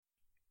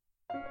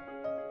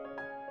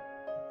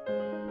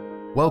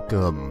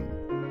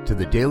Welcome to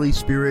the Daily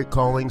Spirit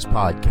Callings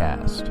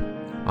Podcast.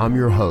 I'm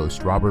your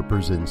host, Robert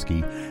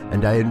Brzezinski,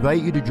 and I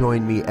invite you to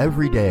join me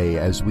every day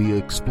as we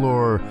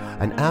explore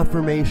an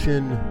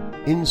affirmation,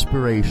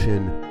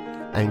 inspiration,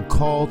 and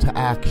call to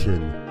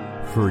action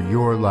for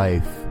your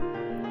life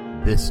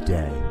this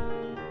day.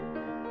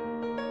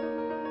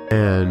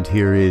 And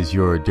here is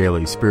your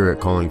Daily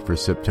Spirit Calling for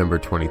September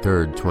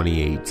 23rd,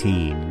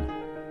 2018.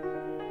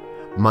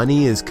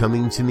 Money is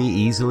coming to me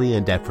easily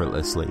and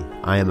effortlessly.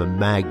 I am a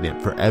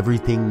magnet for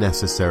everything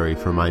necessary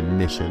for my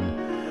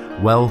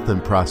mission. Wealth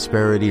and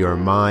prosperity are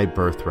my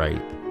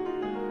birthright.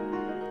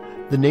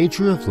 The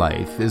nature of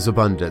life is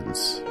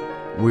abundance.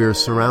 We are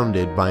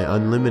surrounded by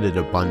unlimited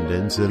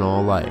abundance in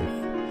all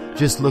life.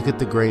 Just look at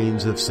the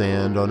grains of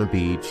sand on a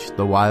beach,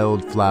 the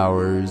wild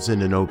flowers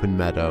in an open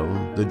meadow,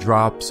 the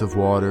drops of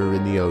water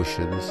in the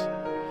oceans.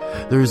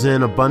 There's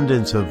an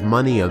abundance of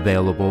money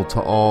available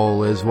to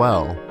all as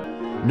well.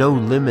 No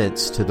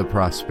limits to the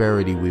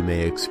prosperity we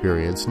may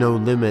experience, no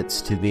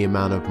limits to the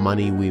amount of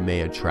money we may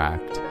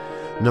attract,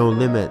 no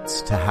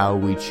limits to how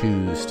we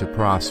choose to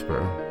prosper.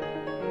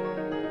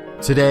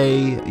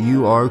 Today,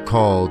 you are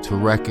called to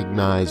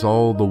recognize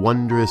all the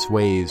wondrous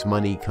ways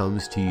money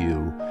comes to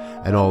you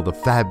and all the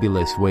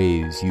fabulous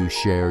ways you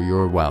share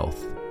your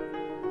wealth.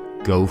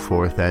 Go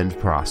forth and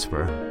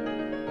prosper.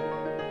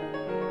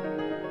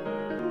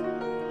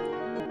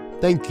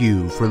 Thank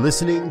you for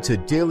listening to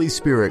Daily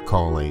Spirit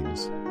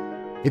Callings.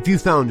 If you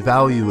found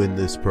value in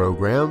this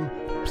program,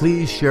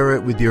 please share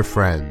it with your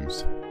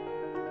friends.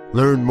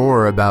 Learn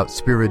more about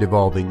Spirit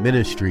Evolving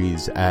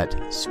Ministries at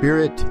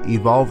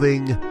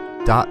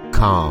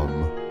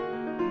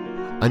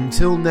spiritevolving.com.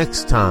 Until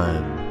next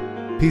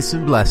time, peace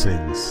and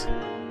blessings.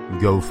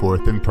 Go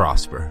forth and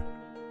prosper.